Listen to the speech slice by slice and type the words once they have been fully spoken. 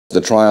The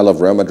trial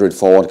of Real Madrid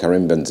forward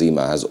Karim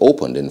Benzema has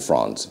opened in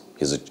France.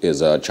 He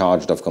is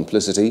charged of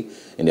complicity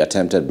in the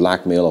attempted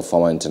blackmail of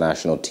former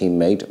international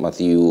teammate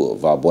Mathieu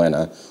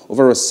Valbuena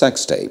over a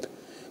sex tape.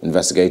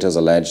 Investigators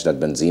allege that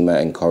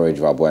Benzema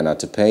encouraged Valbuena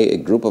to pay a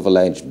group of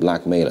alleged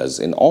blackmailers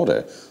in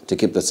order to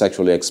keep the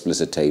sexually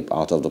explicit tape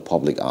out of the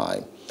public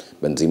eye.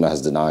 Benzema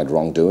has denied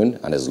wrongdoing,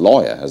 and his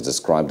lawyer has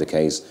described the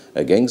case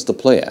against the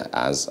player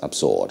as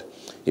absurd.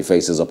 He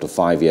faces up to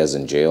 5 years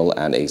in jail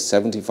and a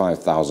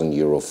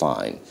 €75,000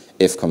 fine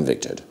if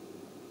convicted.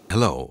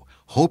 Hello,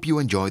 hope you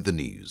enjoyed the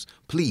news.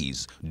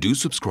 Please do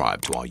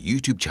subscribe to our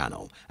YouTube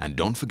channel and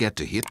don't forget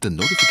to hit the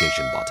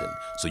notification button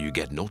so you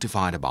get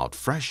notified about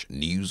fresh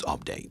news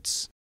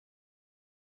updates.